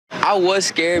I was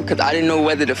scared because I didn't know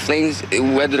whether the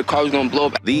car was going to blow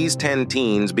up. These 10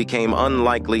 teens became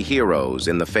unlikely heroes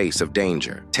in the face of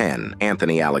danger. 10.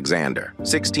 Anthony Alexander.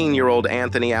 16-year-old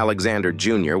Anthony Alexander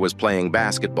Jr. was playing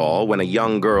basketball when a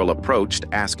young girl approached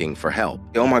asking for help.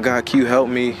 Oh my God, can you help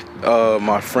me?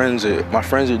 My friends are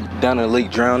down in the lake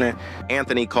drowning.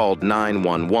 Anthony called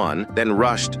 911, then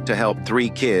rushed to help 3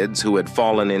 kids who had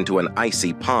fallen into an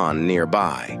icy pond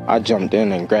nearby. I jumped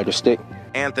in and grabbed a stick.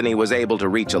 Anthony was able to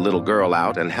reach a little girl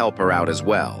out and help her out as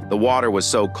well. The water was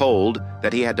so cold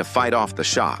that he had to fight off the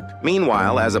shock.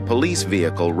 Meanwhile, as a police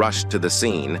vehicle rushed to the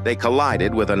scene, they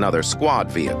collided with another squad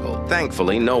vehicle.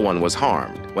 Thankfully, no one was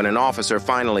harmed. When an officer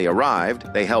finally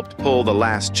arrived, they helped pull the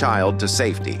last child to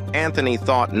safety. Anthony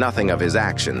thought nothing of his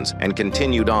actions and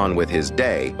continued on with his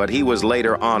day, but he was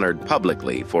later honored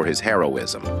publicly for his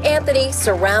heroism. Anthony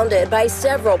surrounded by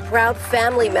several proud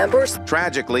family members.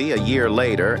 Tragically, a year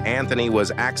later, Anthony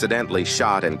was accidentally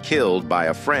shot and killed by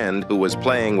a friend who was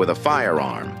playing with a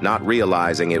firearm, not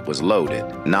realizing it was loaded.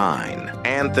 9.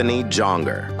 Anthony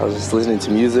Jonger. I was just listening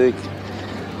to music,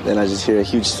 then I just hear a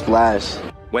huge splash.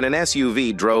 When an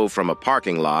SUV drove from a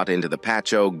parking lot into the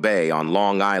Patchogue Bay on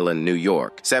Long Island, New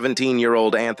York,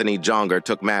 17-year-old Anthony Jonger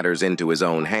took matters into his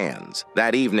own hands.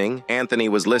 That evening, Anthony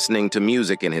was listening to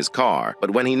music in his car,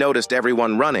 but when he noticed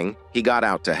everyone running, he got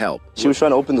out to help. She was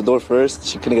trying to open the door first.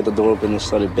 She couldn't get the door open and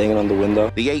started banging on the window.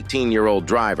 The 18-year-old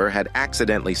driver had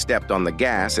accidentally stepped on the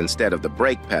gas instead of the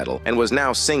brake pedal and was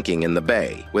now sinking in the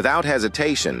bay. Without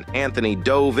hesitation, Anthony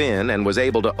dove in and was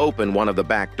able to open one of the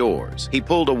back doors. He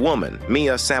pulled a woman,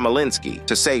 Mia Samolinsky,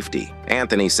 to safety.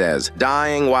 Anthony says,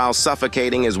 "Dying while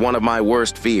suffocating is one of my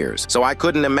worst fears, so I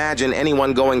couldn't imagine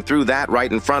anyone going through that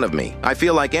right in front of me. I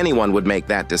feel like anyone would make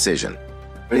that decision."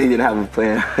 He didn't have a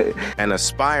plan. An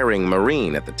aspiring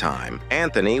Marine at the time,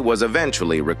 Anthony was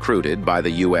eventually recruited by the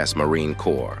U.S. Marine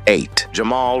Corps. 8.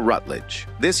 Jamal Rutledge.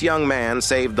 This young man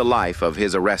saved the life of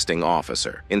his arresting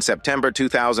officer. In September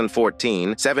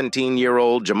 2014,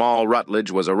 17-year-old Jamal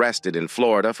Rutledge was arrested in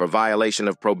Florida for violation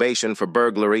of probation for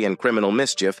burglary and criminal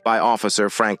mischief by Officer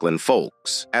Franklin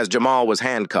Folks. As Jamal was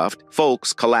handcuffed,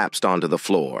 Folks collapsed onto the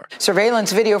floor.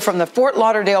 Surveillance video from the Fort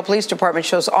Lauderdale Police Department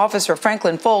shows Officer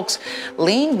Franklin Folks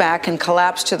leaned back and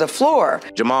collapsed to the floor.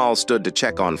 Jamal stood to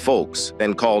check on Folks,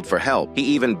 then called for help. He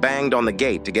even banged on the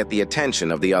gate to get the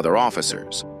attention of the other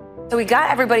officers. So he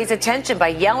got everybody's attention by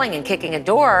yelling and kicking a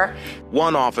door.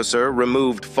 One officer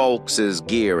removed Folks's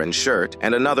gear and shirt,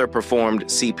 and another performed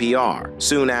CPR.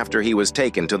 Soon after he was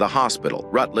taken to the hospital,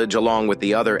 Rutledge, along with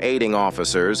the other aiding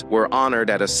officers, were honored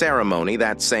at a ceremony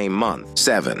that same month.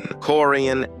 7.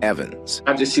 Corian Evans.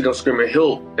 I just see them screaming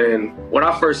help, and when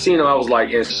I first seen him, I was like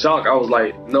in shock. I was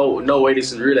like, no way,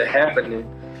 this is really happening.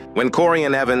 When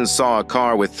Corian Evans saw a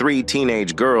car with 3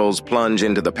 teenage girls plunge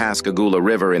into the Pascagoula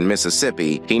River in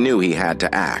Mississippi, he knew he had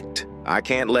to act. "I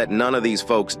can't let none of these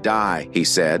folks die," he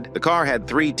said. The car had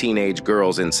 3 teenage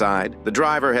girls inside. The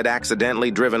driver had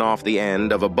accidentally driven off the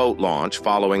end of a boat launch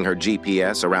following her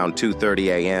GPS around 2:30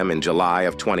 a.m. in July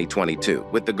of 2022.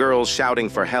 With the girls shouting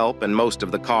for help and most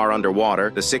of the car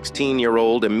underwater, the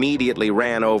 16-year-old immediately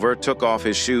ran over, took off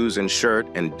his shoes and shirt,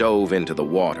 and dove into the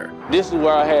water. This is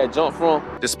where I had jumped from.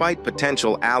 Despite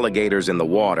potential alligators in the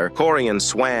water, Corian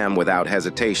swam without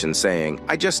hesitation, saying,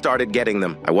 "I just started getting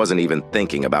them. I wasn't even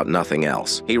thinking about nothing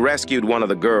else." He rescued one of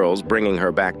the girls, bringing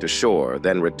her back to shore,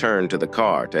 then returned to the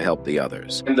car to help the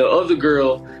others. And the other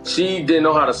girl, she didn't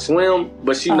know how to swim,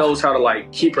 but she knows how to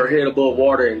keep her head above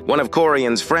water. One of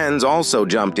Corian's friends also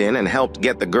jumped in and helped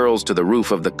get the girls to the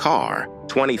roof of the car.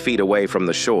 20 feet away from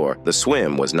the shore, the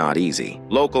swim was not easy.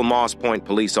 Local Moss Point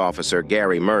police officer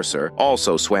Gary Mercer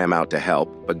also swam out to help,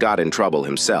 but got in trouble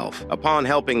himself. Upon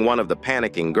helping one of the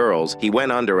panicking girls, he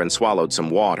went under and swallowed some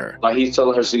water. He's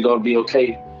telling her she's gonna be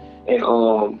okay.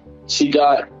 And she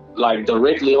got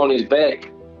directly on his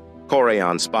back.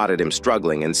 Corian spotted him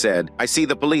struggling and said, "I see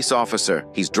the police officer.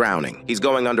 He's drowning. He's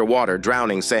going underwater,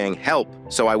 drowning, saying, 'Help.'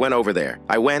 So I went over there.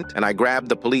 I went and I grabbed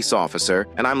the police officer,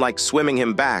 and I'm swimming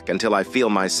him back until I feel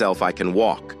myself I can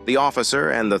walk." The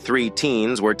officer and the 3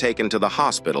 teens were taken to the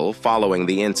hospital following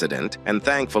the incident, and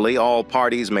thankfully all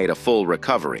parties made a full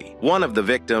recovery. One of the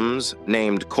victims,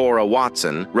 named Cora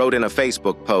Watson, wrote in a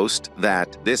Facebook post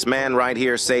that, "This man right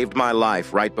here saved my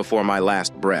life right before my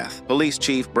last breath." Police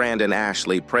Chief Brandon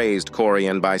Ashley praised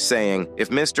Corian by saying, "If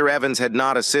Mr. Evans had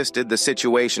not assisted, the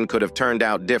situation could have turned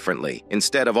out differently,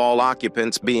 instead of all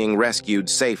occupants being rescued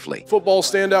safely." Football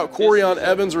standout Corian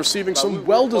Evans receiving some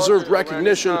well-deserved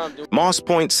recognition. Moss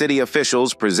Point city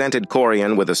officials presented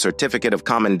Corian with a certificate of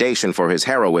commendation for his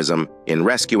heroism in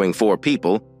rescuing 4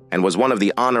 people and was one of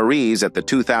the honorees at the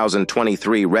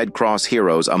 2023 Red Cross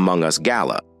Heroes Among Us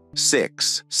Gala.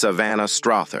 6. Savannah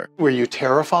Strother. Were you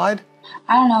terrified?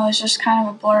 I don't know, it was just kind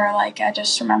of a blur. Like, I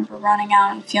just remember running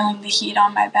out and feeling the heat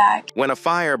on my back. When a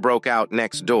fire broke out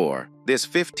next door, this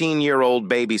 15-year-old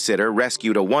babysitter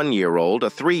rescued a 1-year-old, a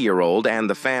 3-year-old, and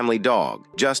the family dog.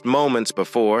 Just moments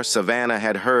before, Savannah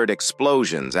had heard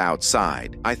explosions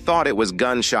outside. I thought it was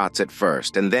gunshots at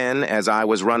first, and then, as I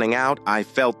was running out, I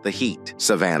felt the heat,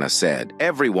 Savannah said.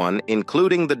 Everyone,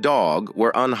 including the dog,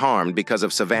 were unharmed because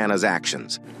of Savannah's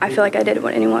actions. I feel like I did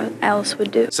what anyone else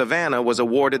would do. Savannah was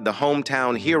awarded the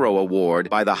Hometown Hero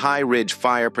Award by the High Ridge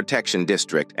Fire Protection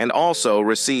District and also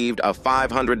received a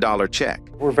 $500 check.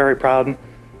 We're very proud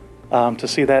to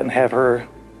see that and have her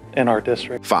in our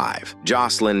district. 5.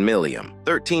 Jocelyn Milliam.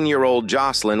 13-year-old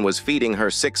Jocelyn was feeding her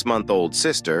 6-month-old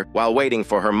sister while waiting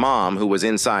for her mom, who was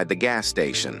inside the gas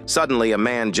station. Suddenly, a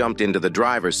man jumped into the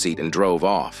driver's seat and drove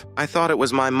off. I thought it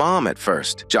was my mom at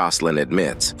first, Jocelyn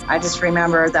admits. I just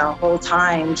remember the whole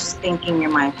time just thinking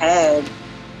in my head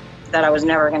that I was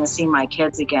never going to see my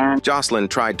kids again. Jocelyn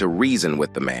tried to reason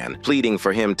with the man, pleading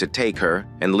for him to take her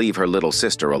and leave her little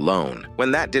sister alone.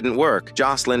 When that didn't work,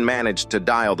 Jocelyn managed to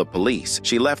dial the police.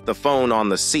 She left the phone on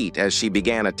the seat as she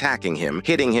began attacking him,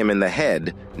 hitting him in the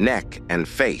head, neck, and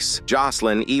face.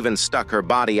 Jocelyn even stuck her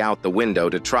body out the window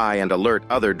to try and alert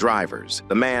other drivers.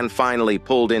 The man finally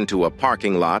pulled into a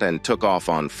parking lot and took off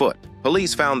on foot.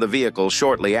 Police found the vehicle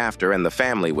shortly after and the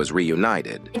family was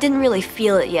reunited. I didn't really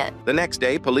feel it yet. The next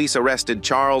day, police arrested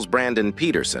Charles Brandon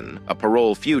Peterson, a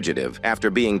parole fugitive, after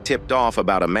being tipped off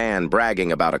about a man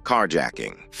bragging about a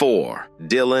carjacking. 4.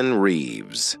 Dylan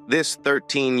Reeves. This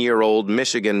 13-year-old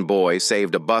Michigan boy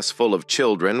saved a bus full of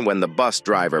children when the bus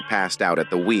driver passed out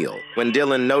at the wheel. When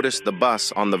Dylan noticed the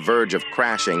bus on the verge of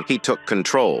crashing, he took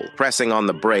control, pressing on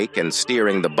the brake and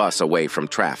steering the bus away from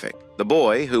traffic. The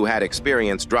boy, who had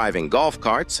experience driving golf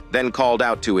carts, then called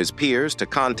out to his peers to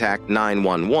contact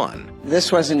 911.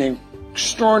 This was an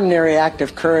extraordinary act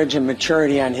of courage and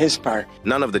maturity on his part.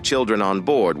 None of the children on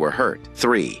board were hurt.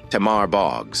 3. Tamar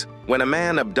Boggs. When a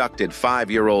man abducted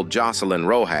 5-year-old Jocelyn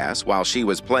Rojas while she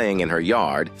was playing in her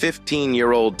yard,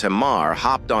 15-year-old Tamar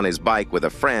hopped on his bike with a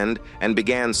friend and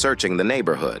began searching the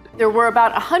neighborhood. There were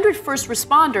about 100 first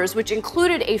responders, which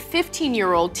included a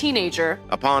 15-year-old teenager.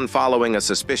 Upon following a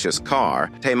suspicious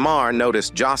car, Tamar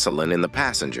noticed Jocelyn in the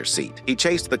passenger seat. He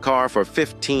chased the car for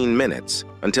 15 minutes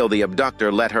until the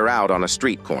abductor let her out on a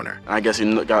street corner. I guess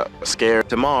he got scared.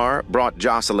 Tamar brought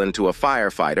Jocelyn to a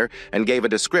firefighter and gave a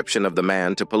description of the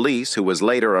man to police, who was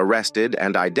later arrested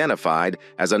and identified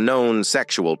as a known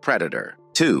sexual predator.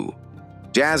 2.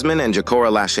 Jasmine and Jacora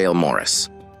Lachelle Morris.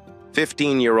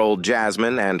 15-year-old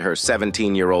Jasmine and her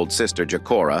 17-year-old sister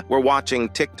Jacora were watching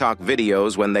TikTok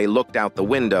videos when they looked out the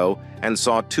window and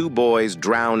saw 2 boys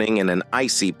drowning in an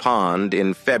icy pond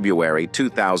in February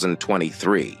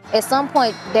 2023. At some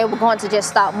point, they were going to just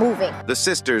stop moving. The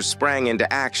sisters sprang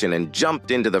into action and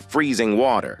jumped into the freezing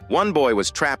water. One boy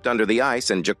was trapped under the ice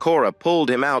and Jacora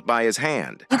pulled him out by his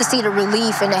hand. You could see the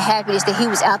relief and the happiness that he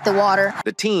was out the water.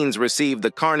 The teens received the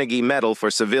Carnegie Medal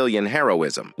for Civilian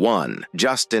Heroism. 1.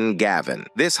 Justin Gavin.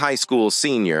 This high school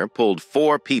senior pulled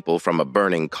 4 people from a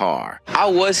burning car. I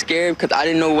was scared because I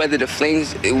didn't know whether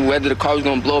the car was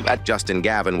going to blow up. Justin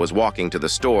Gavin was walking to the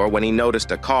store when he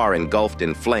noticed a car engulfed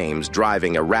in flames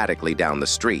driving erratically down the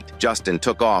street. Justin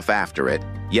took off after it,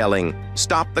 yelling,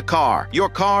 "Stop the car! Your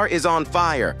car is on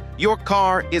fire! Your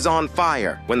car is on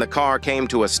fire!" When the car came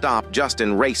to a stop,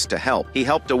 Justin raced to help. He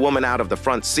helped a woman out of the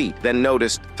front seat, then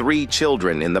noticed 3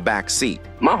 children in the back seat.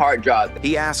 My heart dropped.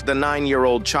 He asked the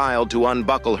 9-year-old child to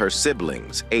unbuckle her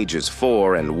siblings, ages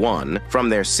 4 and 1, from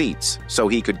their seats so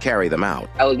he could carry them out.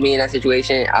 That was me in that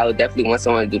situation. I would definitely want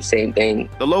someone to do the same thing.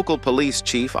 The local police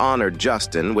chief honored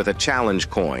Justin with a challenge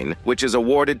coin, which is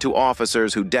awarded to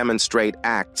officers who demonstrate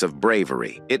acts of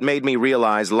bravery. "It made me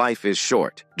realize life is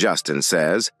short," Justin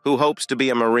says, who hopes to be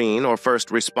a Marine or first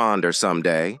responder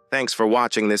someday. Thanks for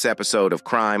watching this episode of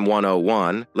Crime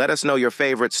 101. Let us know your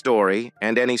favorite story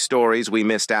and any stories we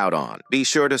missed out on. Be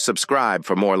sure to subscribe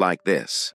for more like this.